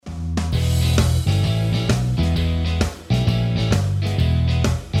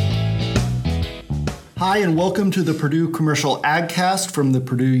Hi, and welcome to the Purdue Commercial AgCast from the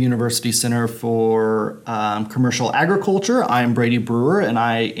Purdue University Center for Commercial Agriculture. I'm Brady Brewer, and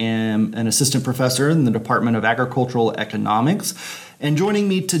I am an assistant professor in the Department of Agricultural Economics. And joining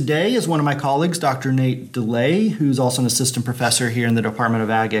me today is one of my colleagues, Dr. Nate DeLay, who's also an assistant professor here in the Department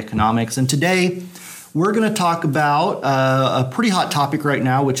of Ag Economics. And today, we're going to talk about a pretty hot topic right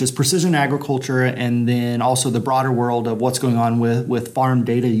now, which is precision agriculture, and then also the broader world of what's going on with farm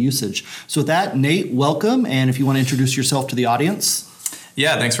data usage. So with that, Nate, welcome. And if you want to introduce yourself to the audience.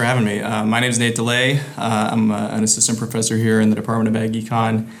 Yeah, thanks for having me. My name is Nate DeLay. I'm an assistant professor here in the Department of Ag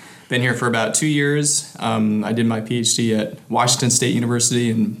Econ. Been here for about 2 years. I did my PhD at Washington State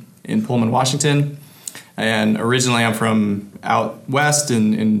University in Pullman, Washington. And originally I'm from out west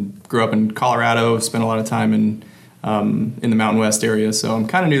and grew up in Colorado, spent a lot of time in the Mountain West area. So I'm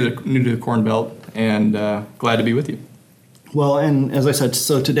kind of new to the Corn Belt and glad to be with you. Well, and as I said,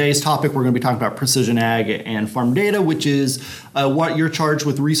 so today's topic, we're going to be talking about precision ag and farm data, which is what you're charged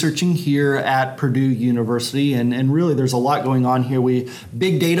with researching here at Purdue University. And really, there's a lot going on here.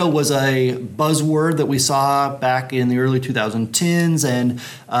 Big data was a buzzword that we saw back in the early 2010s. And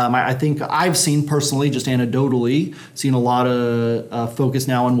I think I've seen personally, just anecdotally, seen a lot of focus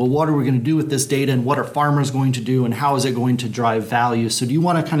now on, well, what are we going to do with this data and what are farmers going to do and how is it going to drive value? So do you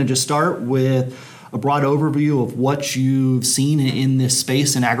want to kind of just start with a broad overview of what you've seen in this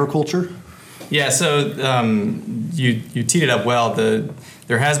space in agriculture? Yeah, so you teed it up well.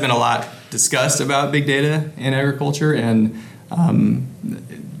 There has been a lot discussed about big data in agriculture, and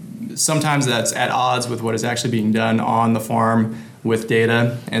sometimes that's at odds with what is actually being done on the farm with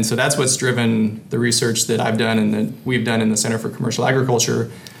data. And so that's what's driven the research that I've done and that we've done in the Center for Commercial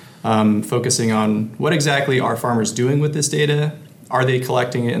Agriculture, focusing on what exactly are farmers doing with this data? Are they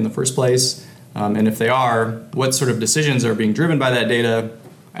collecting it in the first place? And if they are, what sort of decisions are being driven by that data,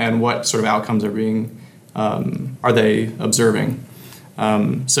 and what sort of outcomes are they observing?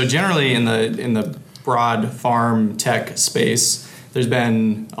 So generally, in the broad farm tech space, there's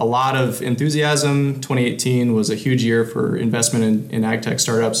been a lot of enthusiasm. 2018 was a huge year for investment in ag tech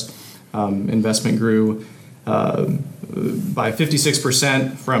startups. Investment grew by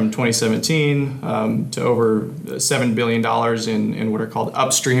 56% from 2017 to over $7 billion in what are called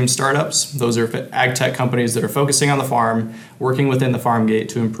upstream startups. Those are ag tech companies that are focusing on the farm, working within the farm gate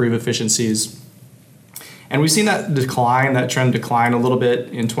to improve efficiencies. And we've seen that trend decline a little bit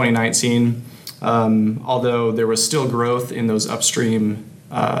in 2019, although there was still growth in those upstream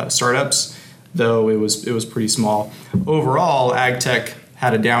startups, though it was pretty small. Overall, ag tech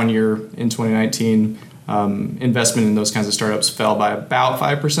had a down year in 2019. Investment in those kinds of startups fell by about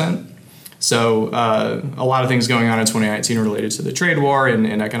 5%. So a lot of things going on in 2019 related to the trade war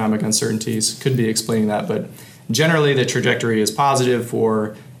and economic uncertainties could be explaining that. But generally, the trajectory is positive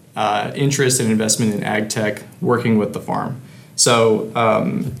for interest and investment in ag tech working with the farm. So,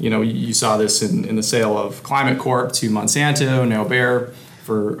 you saw this in the sale of Climate Corp to Monsanto, now Bayer,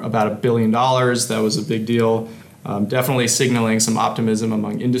 for about $1 billion. That was a big deal. Definitely signaling some optimism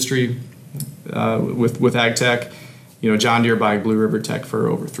among industry with ag tech. John Deere buying Blue River Tech for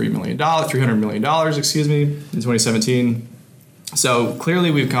over $300 million, in 2017. So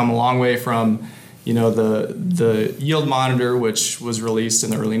clearly we've come a long way from, the yield monitor, which was released in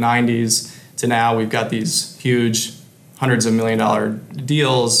the early 90s, to now we've got these huge hundreds of $1 million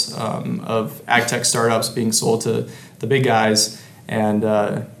deals of ag tech startups being sold to the big guys. And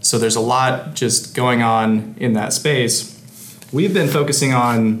so there's a lot just going on in that space. We've been focusing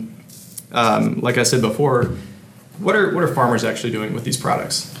on, like I said before, what are farmers actually doing with these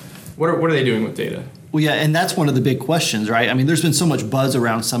products? What are they doing with data? Well, yeah, and that's one of the big questions, right? I mean, there's been so much buzz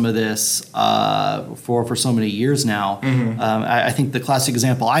around some of this for so many years now. Mm-hmm. I think the classic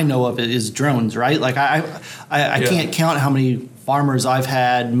example I know of is drones, right? Like I can't count how many farmers I've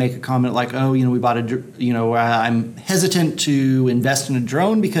had make a comment like, oh, we bought I'm hesitant to invest in a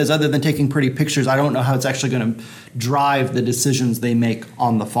drone because other than taking pretty pictures, I don't know how it's actually going to drive the decisions they make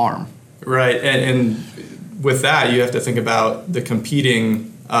on the farm. Right, and with that, you have to think about the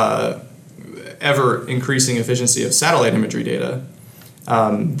competing, ever increasing efficiency of satellite imagery data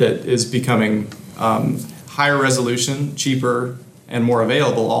that is becoming higher resolution, cheaper, and more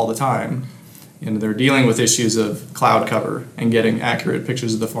available all the time. And they're dealing with issues of cloud cover and getting accurate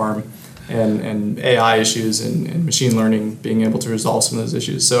pictures of the farm, and AI issues and machine learning being able to resolve some of those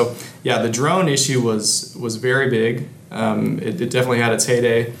issues. So yeah, the drone issue was very big. It definitely had its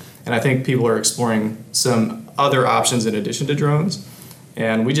heyday. And I think people are exploring some other options in addition to drones.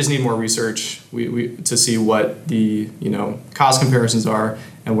 And we just need more research to see what the cost comparisons are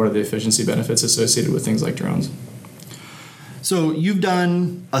and what are the efficiency benefits associated with things like drones. So you've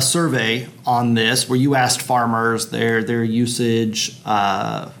done a survey on this where you asked farmers their usage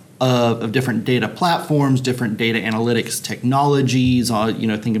of different data platforms, different data analytics technologies,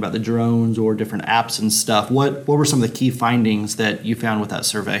 thinking about the drones or different apps and stuff. What were some of the key findings that you found with that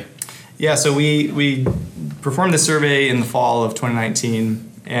survey? Yeah, so we performed the survey in the fall of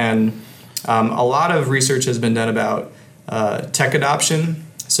 2019, and a lot of research has been done about tech adoption.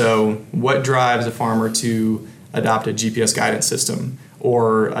 So what drives a farmer to adopt a GPS guidance system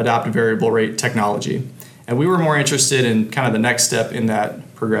or adopt a variable rate technology? And we were more interested in kind of the next step in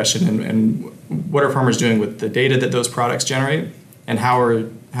that progression and what are farmers doing with the data that those products generate, and how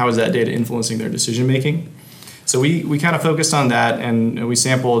is that data influencing their decision making? So we kind of focused on that, and we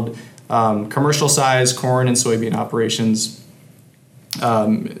sampled commercial size corn and soybean operations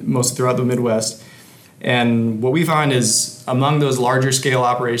most throughout the Midwest. And what we find is among those larger scale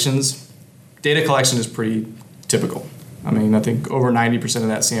operations, data collection is pretty typical. I mean, I think over 90% of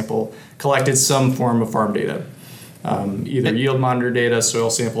that sample collected some form of farm data, either yield monitor data, soil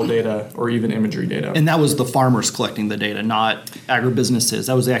sample data, or even imagery data. And that was the farmers collecting the data, not agribusinesses.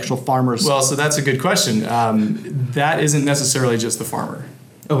 That was the actual farmers. Well, so that's a good question. That isn't necessarily just the farmer.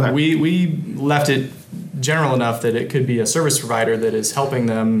 Okay. We left it general enough that it could be a service provider that is helping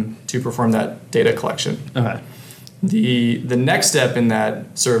them to perform that data collection. Okay. The next step in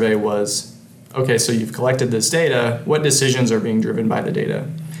that survey was, okay, so you've collected this data, what decisions are being driven by the data?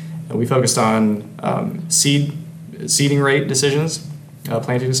 And we focused on seeding rate decisions,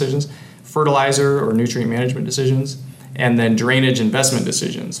 planting decisions, fertilizer or nutrient management decisions, and then drainage investment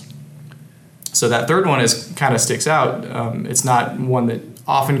decisions. So that third one kind of sticks out. It's not one that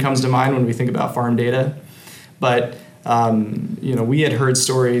often comes to mind when we think about farm data, but we had heard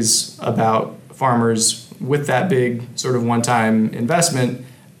stories about farmers with that big sort of one-time investment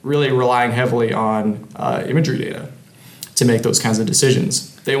really relying heavily on imagery data to make those kinds of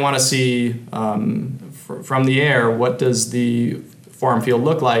decisions. They want to see from the air, what does the farm field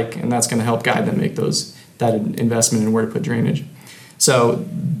look like, and that's going to help guide them make that investment in where to put drainage. So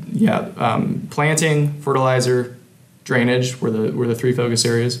planting, fertilizer, drainage were the three focus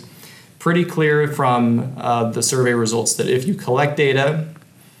areas. Pretty clear from the survey results that if you collect data,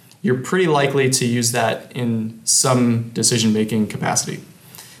 you're pretty likely to use that in some decision-making capacity.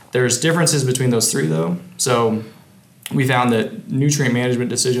 There's differences between those three, though. So we found that nutrient management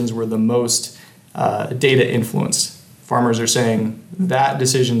decisions were the most data influenced. Farmers are saying that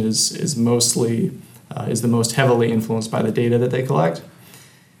decision is the most heavily influenced by the data that they collect.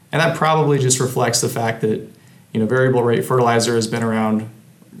 And that probably just reflects the fact that variable rate fertilizer has been around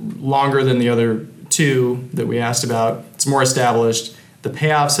longer than the other two that we asked about. It's more established. The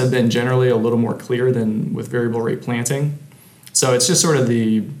payoffs have been generally a little more clear than with variable rate planting. So it's just sort of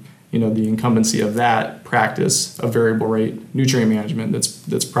the incumbency of that practice of variable rate nutrient management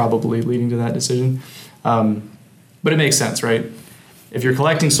that's probably leading to that decision. But it makes sense, right? If you're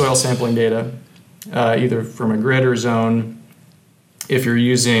collecting soil sampling data, either from a grid or zone, if you're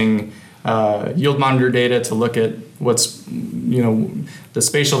using yield monitor data to look at what's the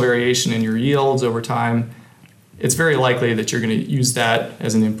spatial variation in your yields over time, it's very likely that you're going to use that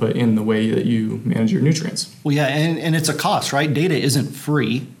as an input in the way that you manage your nutrients. Well, yeah, and it's a cost, right? Data isn't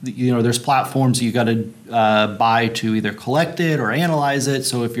free. There's platforms you got to buy to either collect it or analyze it.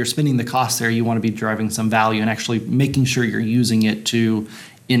 So if you're spending the cost there, you want to be driving some value and actually making sure you're using it to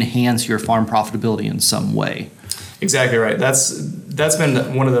enhance your farm profitability in some way. Exactly right. That's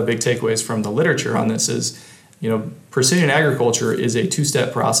been one of the big takeaways from the literature on this is, precision agriculture is a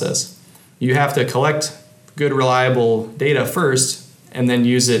two-step process. You have to collect good, reliable data first, and then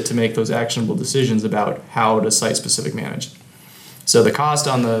use it to make those actionable decisions about how to site-specific manage. So the cost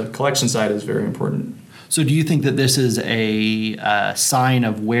on the collection side is very important. So do you think that this is a sign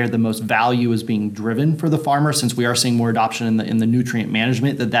of where the most value is being driven for the farmer, since we are seeing more adoption in the nutrient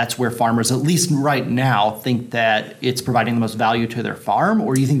management, that's where farmers, at least right now, think that it's providing the most value to their farm?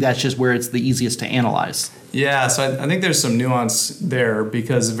 Or do you think that's just where it's the easiest to analyze? Yeah, so I think there's some nuance there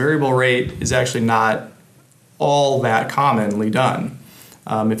because variable rate is actually not all that commonly done.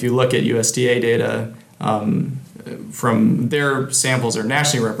 If you look at USDA data, from their samples are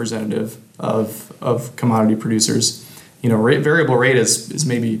nationally representative of commodity producers. Variable rate is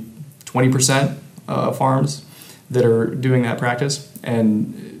maybe 20% of farms that are doing that practice.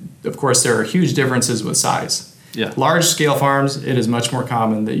 And of course, there are huge differences with size. Yeah. Large scale farms, it is much more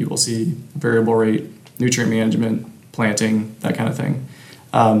common that you will see variable rate, nutrient management, planting, that kind of thing.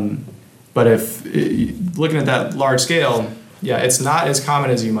 But if looking at that large scale, it's not as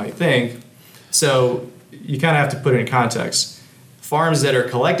common as you might think. So you kind of have to put it in context. Farms that are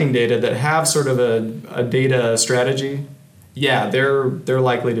collecting data that have sort of a data strategy yeah, they're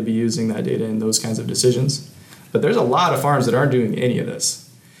likely to be using that data in those kinds of decisions. But there's a lot of farms that aren't doing any of this,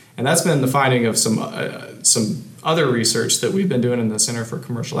 and that's been the finding of some other research that we've been doing in the Center for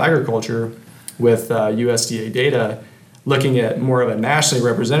Commercial Agriculture with USDA data, looking at more of a nationally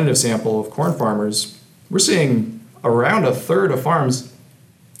representative sample of corn farmers. We're seeing around a third of farms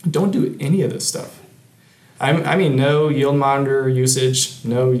don't do any of this stuff. I mean, no yield monitor usage,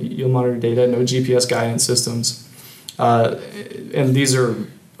 no yield monitor data, no GPS guidance systems. And these are,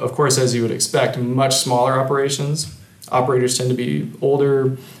 of course, as you would expect, much smaller operations. Operators tend to be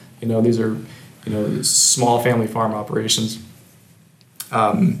older. These are, small family farm operations.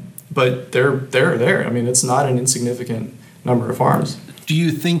 But they're there. I mean, it's not an insignificant number of farms. Do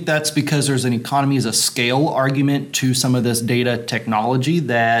you think that's because there's an economies of scale argument to some of this data technology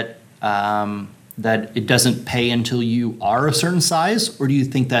that that it doesn't pay until you are a certain size, or do you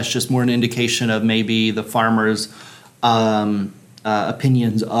think that's just more an indication of maybe the farmers'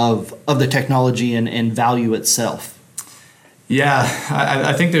 opinions of the technology and value itself? Yeah,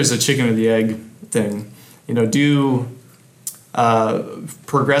 I think there's a chicken or the egg thing. Do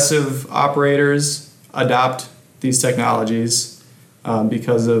progressive operators adopt these technologies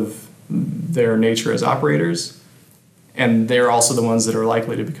because of their nature as operators, and they're also the ones that are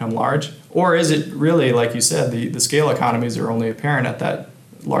likely to become large? Or is it really, like you said, the scale economies are only apparent at that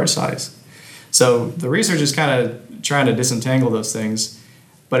large size? So the research is kind of trying to disentangle those things,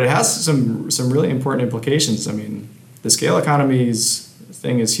 but it has some really important implications. I mean, the scale economies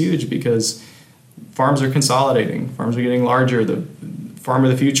thing is huge because farms are consolidating. Farms are getting larger. The farm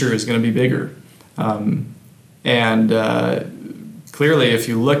of the future is going to be bigger. Clearly, if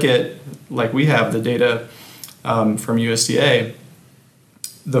you look at, like we have the data from USDA,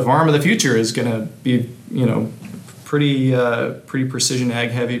 the farm of the future is going to be, pretty precision ag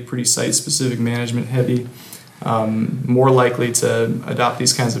heavy, pretty site specific management heavy, more likely to adopt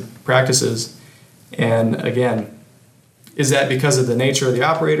these kinds of practices. And again, is that because of the nature of the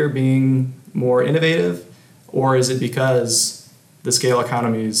operator being more innovative, or is it because the scale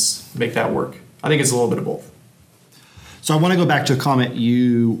economies make that work? I think it's a little bit of both. So I want to go back to a comment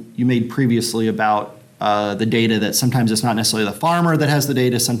you made previously about the data, that sometimes it's not necessarily the farmer that has the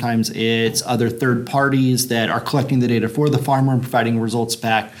data, sometimes it's other third parties that are collecting the data for the farmer and providing results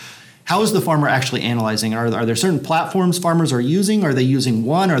back. How is the farmer actually analyzing? Are there certain platforms farmers are using? Are they using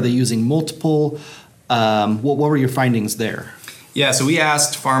one? Are they using multiple? What were your findings there? Yeah, so we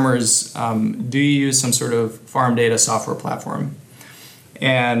asked farmers, do you use some sort of farm data software platform?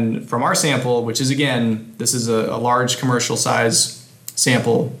 And from our sample, which is, again, this is a large commercial size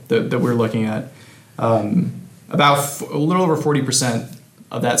sample that we're looking at, about a little over 40%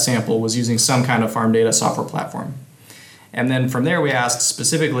 of that sample was using some kind of farm data software platform. And then from there, we asked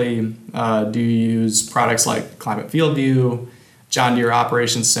specifically, do you use products like Climate Field View, John Deere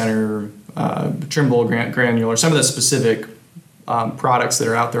Operations Center, Trimble Granular, some of the specific products that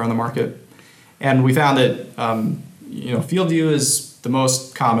are out there on the market. And we found that Field View is the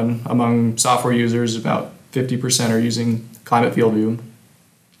most common among software users. About 50% are using Climate Field View.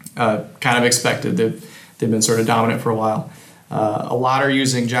 Kind of expected. They've been sort of dominant for a while. A lot are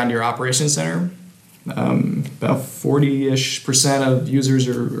using John Deere Operations Center. About 40-ish% of users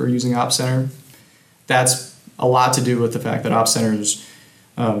are using Op Center. That's a lot to do with the fact that Op Center's,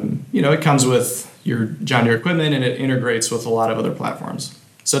 it comes with your John Deere equipment and it integrates with a lot of other platforms.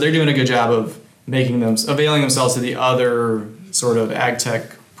 So they're doing a good job of availing themselves to the other sort of ag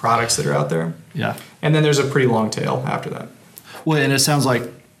tech products that are out there. Yeah. And then there's a pretty long tail after that. Well, and it sounds like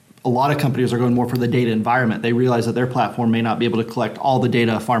a lot of companies are going more for the data environment. They realize that their platform may not be able to collect all the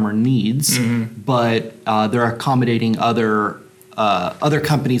data a farmer needs, but they're accommodating other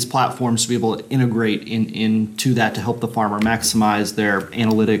companies' platforms to be able to integrate into that to help the farmer maximize their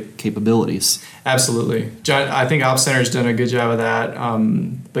analytic capabilities. Absolutely. John, I think Op Center's done a good job of that.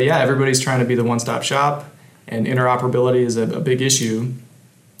 But yeah, everybody's trying to be the one-stop shop, and interoperability is a big issue.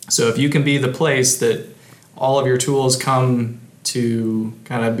 So if you can be the place that all of your tools come to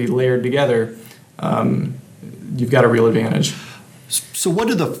kind of be layered together, you've got a real advantage. So what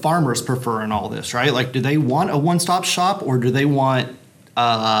do the farmers prefer in all this, right? Like, do they want a one-stop shop, or do they want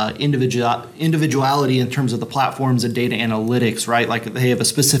individuality in terms of the platforms and data analytics, right? Like, they have a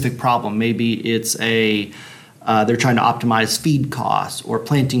specific problem. Maybe it's they're trying to optimize feed costs or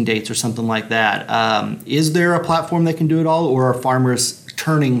planting dates or something like that. Is there a platform that can do it all, or are farmers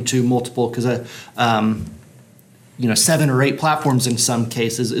turning to multiple? Because 7 or 8 platforms in some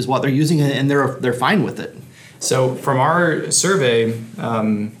cases is what they're using, and they're fine with it. So from our survey,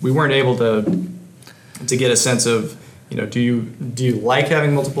 we weren't able to get a sense of, do you like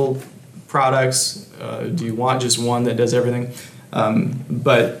having multiple products? Do you want just one that does everything?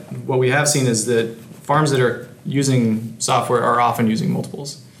 But what we have seen is that farms that are using software are often using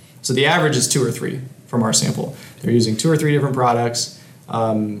multiples. So the average is 2 or 3 from our sample. They're using 2 or 3 different products.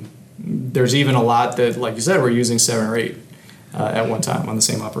 There's even a lot that, like you said, we're using 7 or 8 at one time on the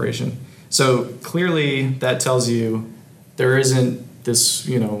same operation. So clearly that tells you there isn't this,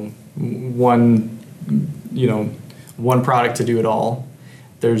 one product to do it all.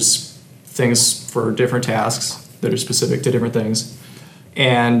 There's things for different tasks that are specific to different things.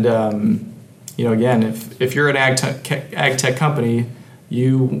 And, again, if you're an ag tech company,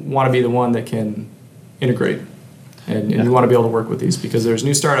 you want to be the one that can integrate. And you want to be able to work with these because there's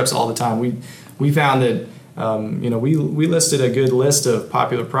new startups all the time. We found that, we listed a good list of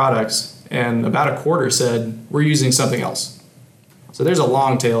popular products, and about a quarter said, we're using something else. So there's a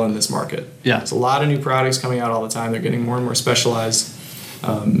long tail in this market. Yeah. There's a lot of new products coming out all the time. They're getting more and more specialized.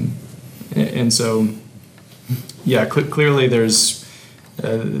 And so, clearly there's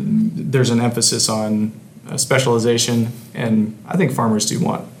an emphasis on specialization, and I think farmers do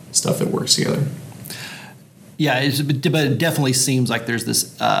want stuff that works together. Yeah, but it definitely seems like there's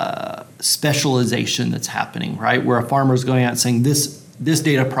this specialization that's happening, right? Where a farmer's going out and saying this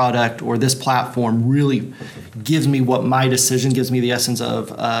data product or this platform really gives me what my decision, gives me the essence of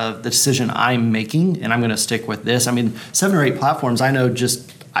the decision I'm making, and I'm going to stick with this. I mean, 7 or 8 platforms, I know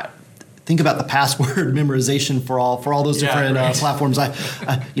think about the password memorization for all those different platforms. I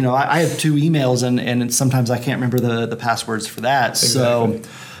have 2 emails and sometimes I can't remember the passwords for that. Exactly.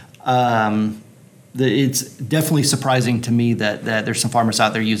 So it's definitely surprising to me that there's some farmers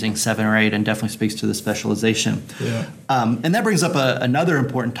out there using 7 or 8, and definitely speaks to the specialization. Yeah. And that brings up another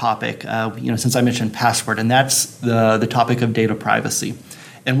important topic, since I mentioned password, and that's the topic of data privacy.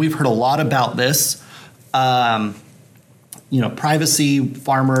 And we've heard a lot about this. Privacy,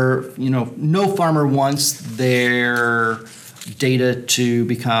 farmer, no farmer wants their data to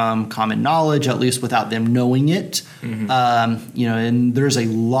become common knowledge, at least without them knowing it. Mm-hmm. And there's a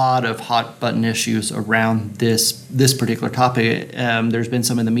lot of hot button issues around this particular topic. There's been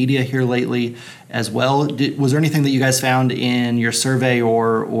some in the media here lately as well. Was there anything that you guys found in your survey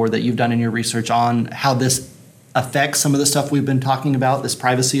or that you've done in your research on how this affects some of the stuff we've been talking about, this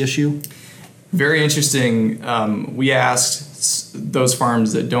privacy issue? Very interesting. We asked those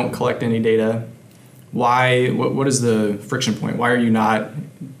farms that don't collect any data, what is the friction point? Why are you not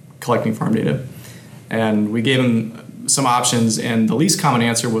collecting farm data? And we gave them some options, and the least common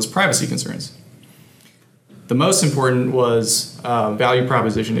answer was privacy concerns. The most important was value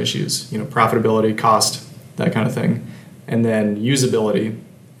proposition issues, profitability, cost, that kind of thing, and then usability.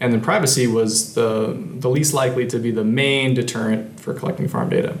 And then privacy was the least likely to be the main deterrent for collecting farm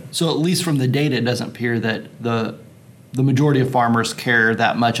data. So at least from the data, it doesn't appear that the majority of farmers care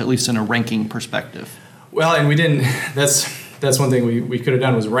that much, at least in a ranking perspective. Well, and we didn't. That's one thing we could have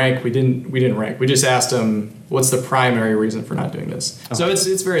done was rank. We didn't rank. We just asked them, what's the primary reason for not doing this? Okay. So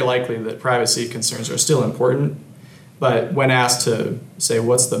it's very likely that privacy concerns are still important, but when asked to say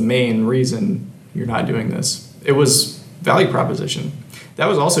what's the main reason you're not doing this, it was value proposition. That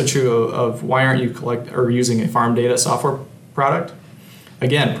was also true of why aren't you using a farm data software product?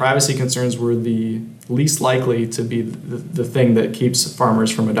 Again, privacy concerns were the least likely to be the thing that keeps farmers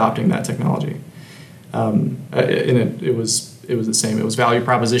from adopting that technology. And it was the same. It was value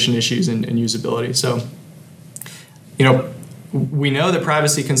proposition issues and usability. So, we know that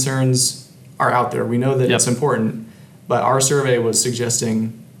privacy concerns are out there. We know that it's important, but our survey was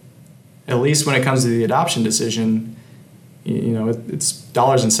suggesting, at least when it comes to the adoption decision, it's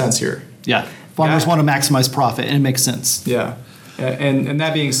dollars and cents here. Yeah, farmers want to maximize profit, and it makes sense. Yeah, and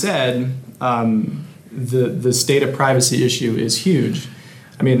that being said, the data privacy issue is huge.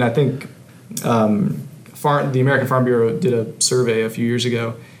 I mean, I think the American Farm Bureau did a survey a few years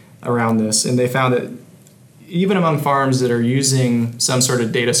ago around this, and they found that even among farms that are using some sort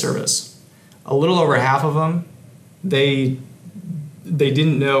of data service, a little over half of them, they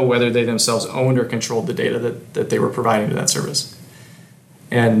didn't know whether they themselves owned or controlled the data that they were providing to that service.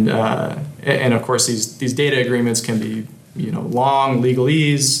 And of course, these data agreements can be long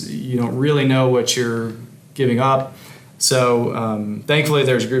legalese. You don't really know what you're giving up. So thankfully,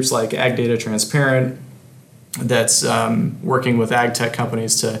 there's groups like Ag Data Transparent that's working with ag tech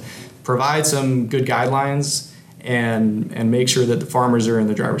companies to provide some good guidelines and make sure that the farmers are in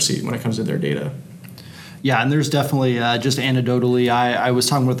the driver's seat when it comes to their data. Yeah, and there's definitely, just anecdotally, I was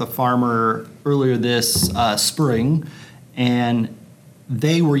talking with a farmer earlier this spring, and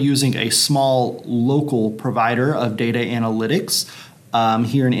they were using a small local provider of data analytics.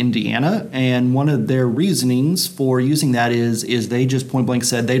 here in Indiana, and one of their reasonings for using that is they just point blank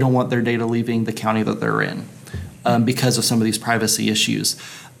said they don't want their data leaving the county that they're in because of some of these privacy issues.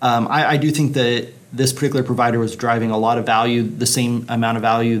 I do think that this particular provider was driving a lot of value, the same amount of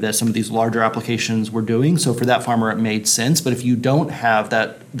value that some of these larger applications were doing. So for that farmer, it made sense. But if you don't have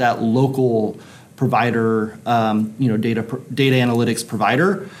that local provider, data analytics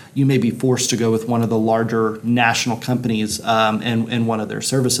provider, you may be forced to go with one of the larger national companies and one of their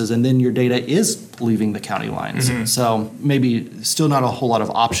services, and then your data is leaving the county lines. Mm-hmm. So maybe still not a whole lot of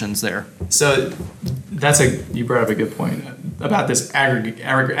options there. So you brought up a good point about this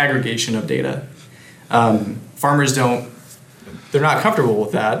aggregation of data. Farmers they're not comfortable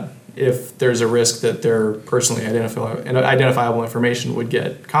with that if there's a risk that their personally identifiable information would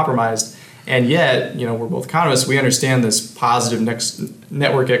get compromised. And yet, we're both economists, we understand this positive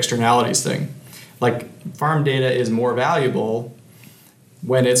network externalities thing. Like, farm data is more valuable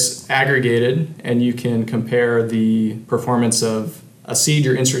when it's aggregated and you can compare the performance of a seed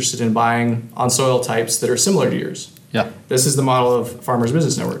you're interested in buying on soil types that are similar to yours. Yeah. This is the model of Farmers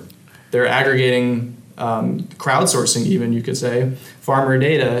Business Network. They're aggregating, crowdsourcing even, you could say, farmer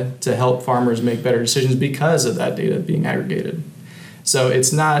data to help farmers make better decisions because of that data being aggregated. So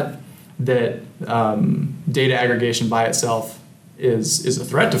it's not that data aggregation by itself is a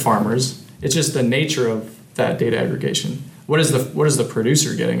threat to farmers. It's just the nature of that data aggregation. What is the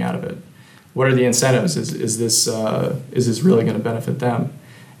producer getting out of it? What are the incentives? Is this really going to benefit them?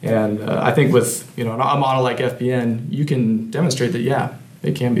 And I think with a model like FBN, you can demonstrate that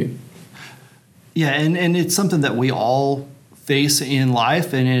it can be. Yeah, and it's something that we all face in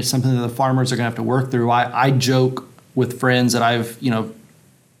life, and it's something that the farmers are going to have to work through. I joke with friends that I've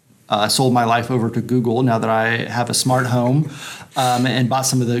sold my life over to Google now that I have a smart home, and bought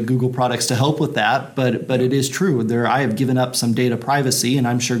some of the Google products to help with that. But it is true. I have given up some data privacy, and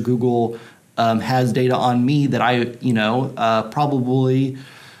I'm sure Google has data on me that I probably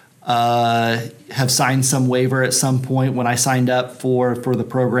have signed some waiver at some point when I signed up for the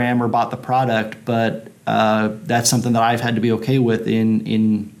program or bought the product. But that's something that I've had to be okay with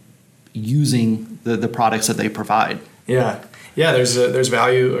in using the products that they provide. Yeah. Yeah, there's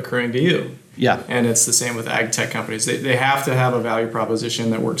value accruing to you. Yeah. And it's the same with ag tech companies. They have to have a value proposition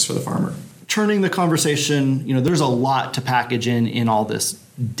that works for the farmer. Turning the conversation, there's a lot to package in all this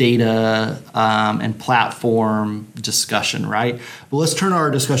data and platform discussion, right? But let's turn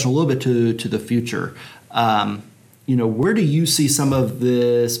our discussion a little bit to the future. Where do you see some of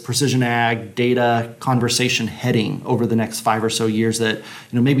this precision ag data conversation heading over the next 5 or so years that,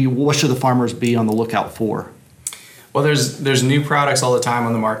 maybe what should the farmers be on the lookout for? Well, there's new products all the time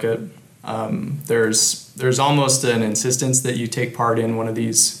on the market. There's almost an insistence that you take part in one of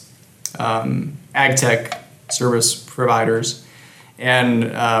these ag tech service providers,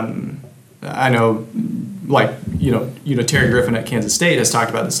 and I know, Terry Griffin at Kansas State has talked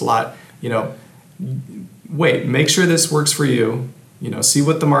about this a lot. Make sure this works for you. See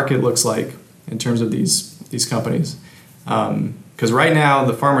what the market looks like in terms of these companies, because right now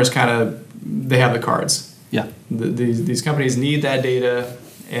the farmers they have the cards. Yeah, these companies need that data,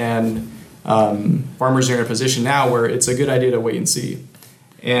 and farmers are in a position now where it's a good idea to wait and see.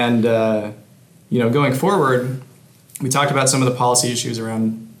 And going forward, we talked about some of the policy issues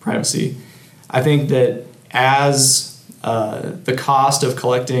around privacy. I think that as the cost of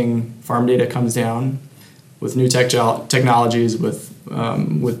collecting farm data comes down with new technologies, with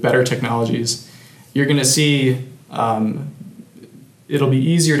better technologies, you're going to see it'll be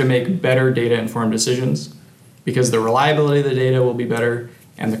easier to make better data-informed decisions, because the reliability of the data will be better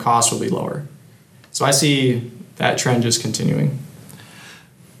and the cost will be lower. So I see that trend just continuing.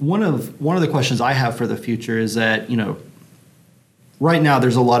 One of the questions I have for the future is that, right now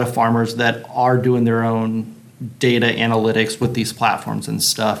there's a lot of farmers that are doing their own data analytics with these platforms and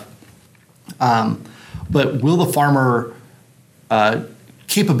stuff. But will the farmer,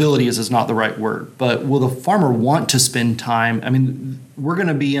 capability is not the right word, but will the farmer want to spend time? I mean, we're going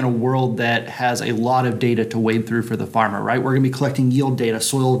to be in a world that has a lot of data to wade through for the farmer, right? We're going to be collecting yield data,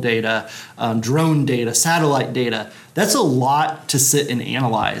 soil data, drone data, satellite data. That's a lot to sit and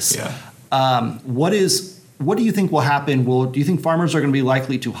analyze. Yeah. What do you think will happen? Do you think farmers are going to be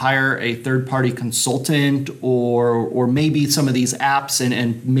likely to hire a third-party consultant, or maybe some of these apps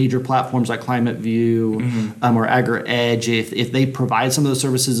and major platforms like Climate View or AgriEdge, if they provide some of those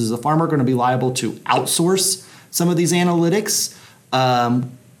services, is the farmer going to be liable to outsource some of these analytics?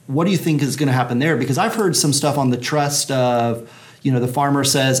 What do you think is going to happen there? Because I've heard some stuff on the trust of, the farmer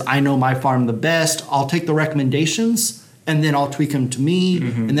says, I know my farm the best, I'll take the recommendations, and then I'll tweak them to me.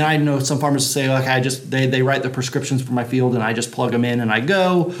 And then I know some farmers say, okay, they write the prescriptions for my field and I just plug them in and I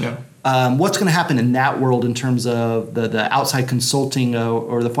go. Yeah. What's going to happen in that world in terms of the outside consulting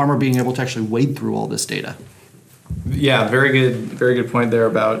or the farmer being able to actually wade through all this data? Yeah, very good point there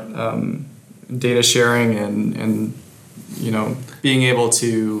about data sharing and being able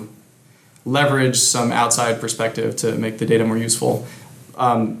to leverage some outside perspective to make the data more useful.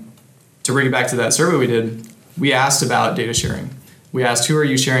 To bring it back to that survey we did, we asked about data sharing. We asked, who are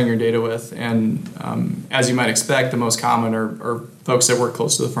you sharing your data with? And as you might expect, the most common are folks that work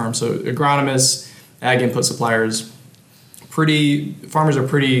close to the farm. So agronomists, ag input suppliers, farmers are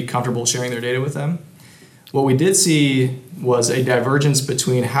pretty comfortable sharing their data with them. What we did see was a divergence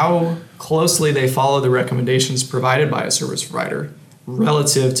between how closely they follow the recommendations provided by a service provider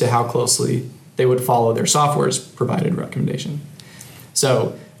relative to how closely they would follow their software's provided recommendation.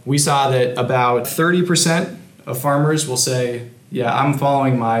 So we saw that about 30% of farmers will say, yeah, I'm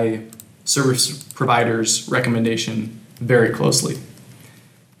following my service provider's recommendation very closely.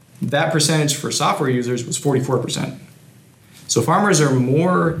 That percentage for software users was 44%. So farmers are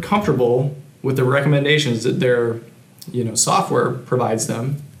more comfortable with the recommendations that their software provides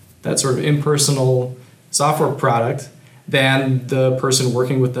them, that sort of impersonal software product, than the person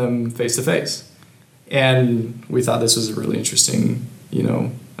working with them face to face. And we thought this was a really interesting,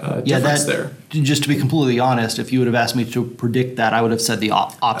 difference there. Just to be completely honest, if you would have asked me to predict that, I would have said the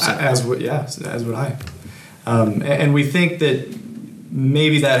opposite. As would I. And we think that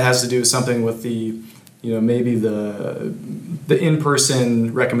maybe that has to do with something with the, maybe the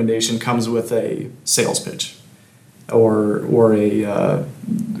in-person recommendation comes with a sales pitch, or a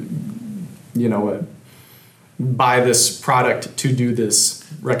buy this product to do this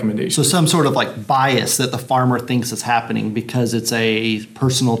recommendation. So some sort of like bias that the farmer thinks is happening because it's a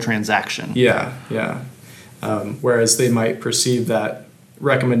personal transaction. Yeah. Whereas they might perceive that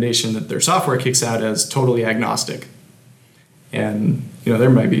recommendation that their software kicks out as totally agnostic. And, there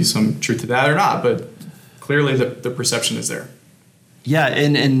might be some truth to that or not, but clearly the perception is there. Yeah,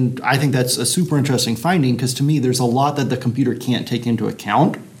 and I think that's a super interesting finding because to me there's a lot that the computer can't take into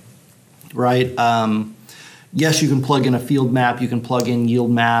account, right? Yes, you can plug in a field map, you can plug in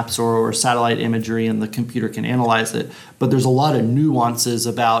yield maps or satellite imagery, and the computer can analyze it. But there's a lot of nuances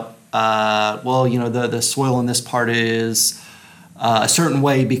about, the soil in this part is a certain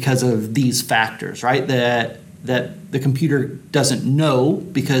way because of these factors, right? That the computer doesn't know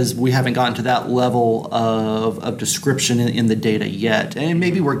because we haven't gotten to that level of description in the data yet. And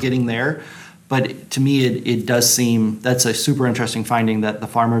maybe we're getting there. But to me, it does seem that's a super interesting finding that the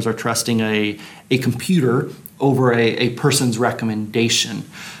farmers are trusting a computer over a person's recommendation.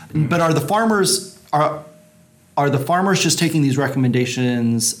 Mm-hmm. But are the farmers just taking these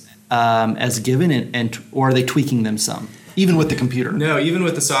recommendations as given, or are they tweaking them some, even with the computer? No, even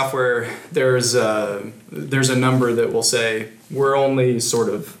with the software, there's a number that will say we're only sort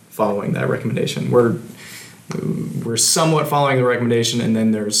of following that recommendation. We're somewhat following the recommendation, and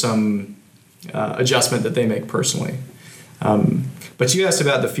then there's some adjustment that they make personally. But you asked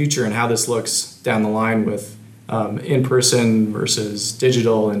about the future and how this looks down the line with in-person versus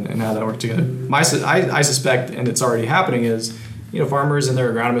digital and how that works together. I suspect, and it's already happening, is farmers and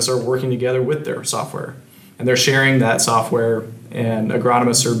their agronomists are working together with their software, and they're sharing that software, and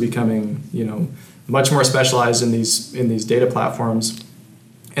agronomists are becoming much more specialized in these data platforms,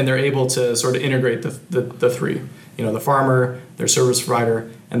 and they're able to sort of integrate the three. The farmer, their service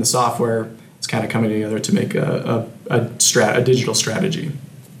provider, and the software. It's kind of coming together to make a digital strategy.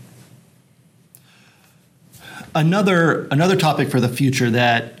 Another topic for the future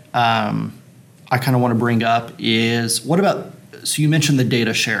that I kind of want to bring up is what about? So you mentioned the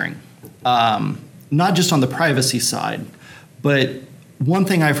data sharing, not just on the privacy side, but one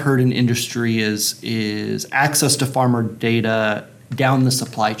thing I've heard in industry is access to farmer data down the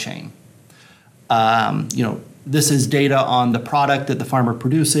supply chain. This is data on the product that the farmer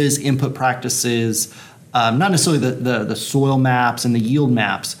produces, input practices, not necessarily the soil maps and the yield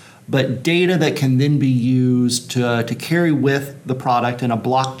maps, but data that can then be used to carry with the product in a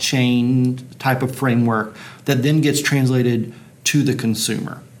blockchain type of framework that then gets translated to the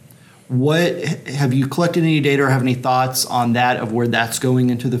consumer. What have you collected any data or have any thoughts on that of where that's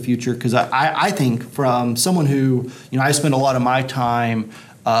going into the future? Because I think from someone who, I spend a lot of my time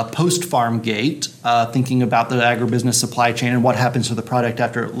post-farm gate, thinking about the agribusiness supply chain and what happens to the product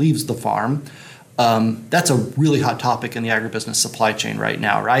after it leaves the farm. That's a really hot topic in the agribusiness supply chain right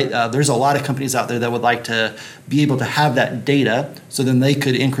now, right? There's a lot of companies out there that would like to be able to have that data so then they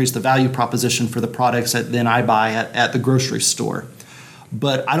could increase the value proposition for the products that then I buy at the grocery store.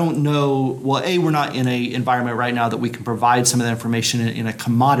 But I don't know, well, A, we're not in an environment right now that we can provide some of that information in a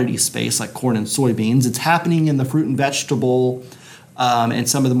commodity space like corn and soybeans. It's happening in the fruit and vegetable and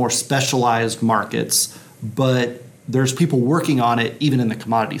some of the more specialized markets, but there's people working on it even in the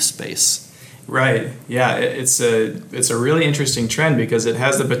commodity space. Right. Yeah. It's a really interesting trend because it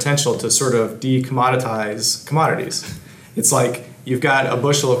has the potential to sort of decommoditize commodities. It's like you've got a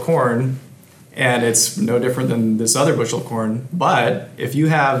bushel of corn and it's no different than this other bushel of corn. But if you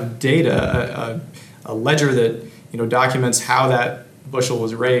have data, a ledger that documents how that bushel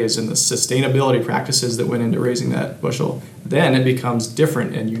was raised and the sustainability practices that went into raising that bushel, then it becomes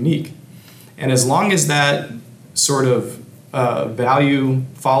different and unique. And as long as that sort of value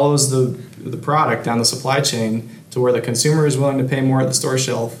follows the product down the supply chain to where the consumer is willing to pay more at the store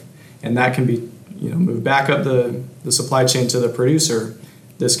shelf, and that can be moved back up the supply chain to the producer,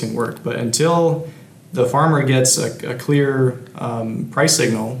 this can work. But until the farmer gets a clear price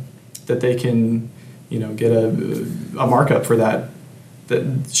signal that they can get a markup for that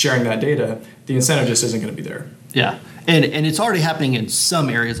sharing that data, the incentive just isn't going to be there. Yeah. And it's already happening in some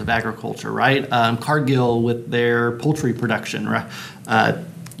areas of agriculture, right? Cargill with their poultry production, right?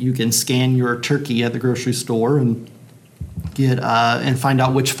 You can scan your turkey at the grocery store and get and find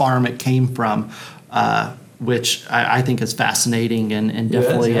out which farm it came from, which I think is fascinating and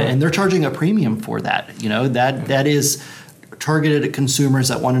definitely. Yeah. And they're charging a premium for that. That is targeted at consumers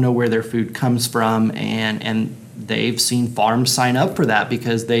that want to know where their food comes from, and they've seen farms sign up for that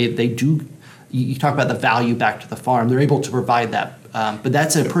because they do. You talk about the value back to the farm. They're able to provide that, but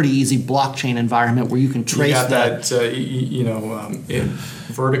that's a pretty easy blockchain environment where you can trace you got that.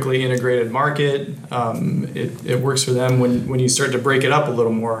 Vertically integrated market. It works for them. When you start to break it up a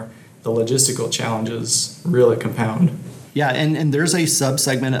little more, the logistical challenges really compound. Yeah, and there's a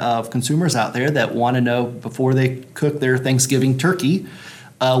subsegment of consumers out there that want to know before they cook their Thanksgiving turkey.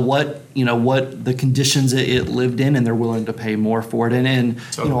 What the conditions it lived in, and they're willing to pay more for it. And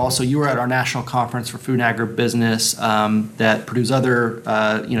totally. Also you were at our national conference for food and agribusiness that Purdue's other,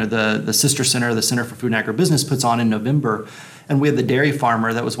 the sister center, the Center for Food and Agribusiness, puts on in November, and we had the dairy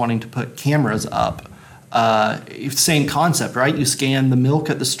farmer that was wanting to put cameras up. Same concept, right? You scan the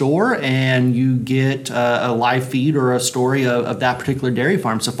milk at the store, and you get a live feed or a story of that particular dairy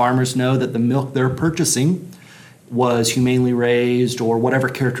farm, so farmers know that the milk they're purchasing was humanely raised, or whatever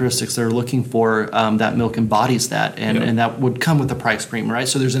characteristics they're looking for, that milk embodies that, and that would come with a price premium, right?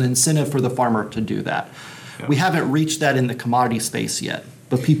 So there's an incentive for the farmer to do that. Yep. We haven't reached that in the commodity space yet,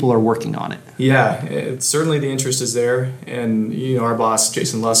 but people are working on it. Yeah, certainly the interest is there, and our boss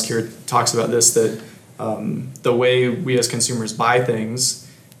Jason Lusk here talks about this, that the way we as consumers buy things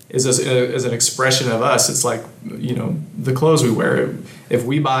is as an expression of us. It's like the clothes we wear. If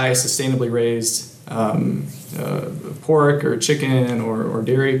we buy sustainably raised pork or chicken or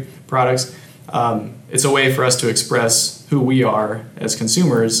dairy products, it's a way for us to express who we are as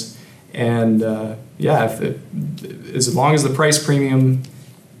consumers. And as long as the price premium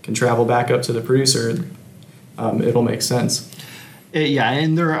can travel back up to the producer, it'll make sense. Yeah,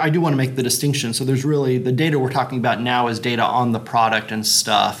 and I do want to make the distinction. So there's really, the data we're talking about now is data on the product and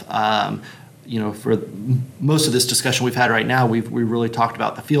stuff. For most of this discussion we've had right now, we've really talked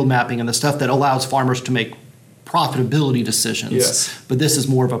about the field mapping and the stuff that allows farmers to make profitability decisions. Yes. But this is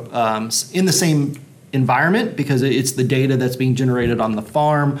more of a in the same environment because it's the data that's being generated on the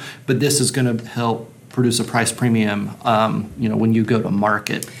farm. But this is going to help produce a price premium. When you go to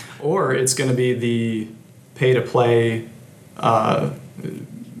market, or it's going to be the pay to play.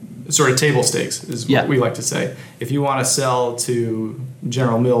 Sort of table stakes is what we like to say. If you want to sell to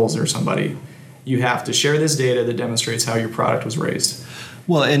General Mills or somebody, you have to share this data that demonstrates how your product was raised.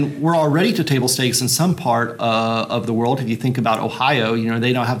 Well, and we're already to table stakes in some part of the world. If you think about Ohio,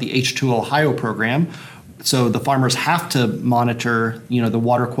 they don't have the H2 Ohio program. So the farmers have to monitor, the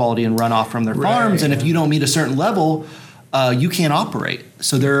water quality and runoff from their farms. And if you don't meet a certain level, you can't operate.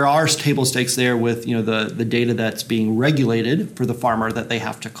 So there are table stakes there with the data that's being regulated for the farmer that they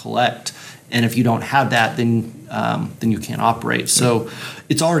have to collect. And if you don't have that, then you can't operate. So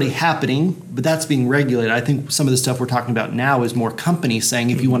it's already happening, but that's being regulated. I think some of the stuff we're talking about now is more companies saying,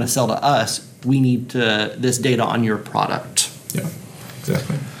 if you want to sell to us, we need this data on your product. Yeah,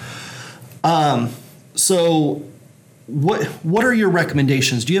 exactly. So what are your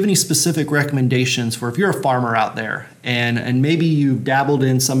recommendations? Do you have any specific recommendations for if you're a farmer out there and maybe you've dabbled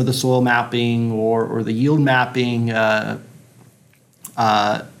in some of the soil mapping or the yield mapping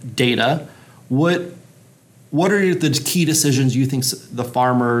data? What are the key decisions you think the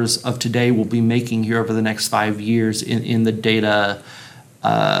farmers of today will be making here over the next 5 years in the data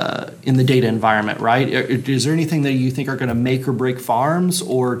in the data environment, right? Is there anything that you think are going to make or break farms,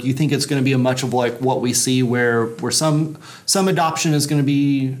 or do you think it's going to be a much of like what we see where some adoption is going to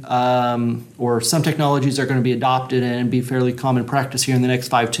be, or some technologies are going to be adopted and be fairly common practice here in the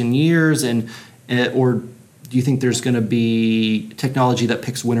next 5-10 years, or do you think there's going to be technology that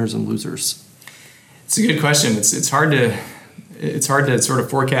picks winners and losers? It's a good question. It's hard to sort of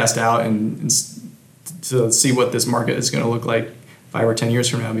forecast out and to see what this market is going to look like 5 or 10 years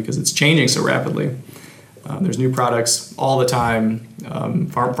from now, because it's changing so rapidly. There's new products all the time.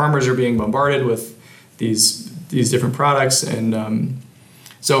 Farmers are being bombarded with these different products, and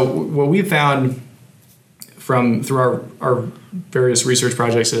so what we've found through our various research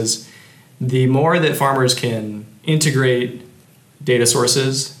projects is the more that farmers can integrate data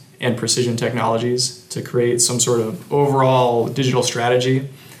sources and precision technologies to create some sort of overall digital strategy,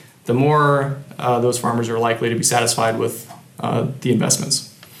 the more those farmers are likely to be satisfied with the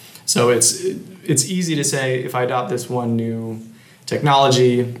investments. So it's easy to say, if I adopt this one new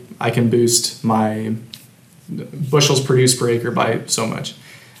technology, I can boost my bushels produced per acre by so much.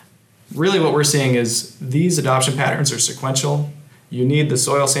 Really what we're seeing is these adoption patterns are sequential. You need the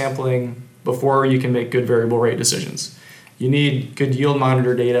soil sampling before you can make good variable rate decisions. You need good yield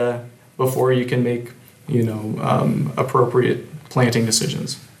monitor data before you can make appropriate planting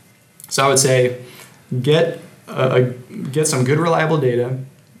decisions. So I would say get some good reliable data.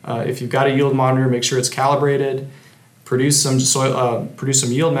 If you've got a yield monitor, make sure it's calibrated. Produce some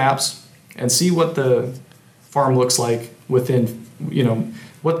yield maps, and see what the farm looks like within,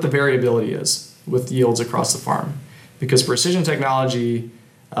 what the variability is with yields across the farm. Because precision technology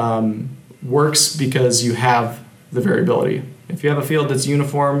works because you have the variability. If you have a field that's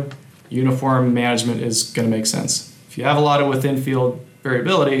uniform management is going to make sense. If you have a lot of within field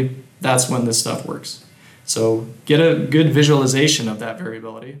variability, that's when this stuff works. So get a good visualization of that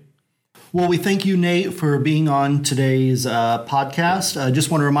variability. Well, we thank you, Nate, for being on today's podcast. I just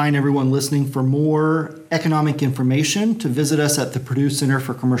want to remind everyone listening, for more economic information, to visit us at the Purdue Center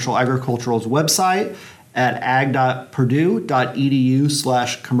for Commercial Agricultural's website at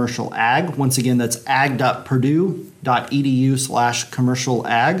ag.purdue.edu/commercial ag. Once again, that's ag.purdue.edu/commercial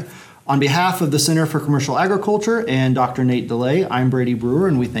ag. On behalf of the Center for Commercial Agriculture and Dr. Nate DeLay, I'm Brady Brewer,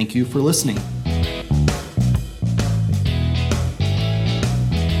 and we thank you for listening.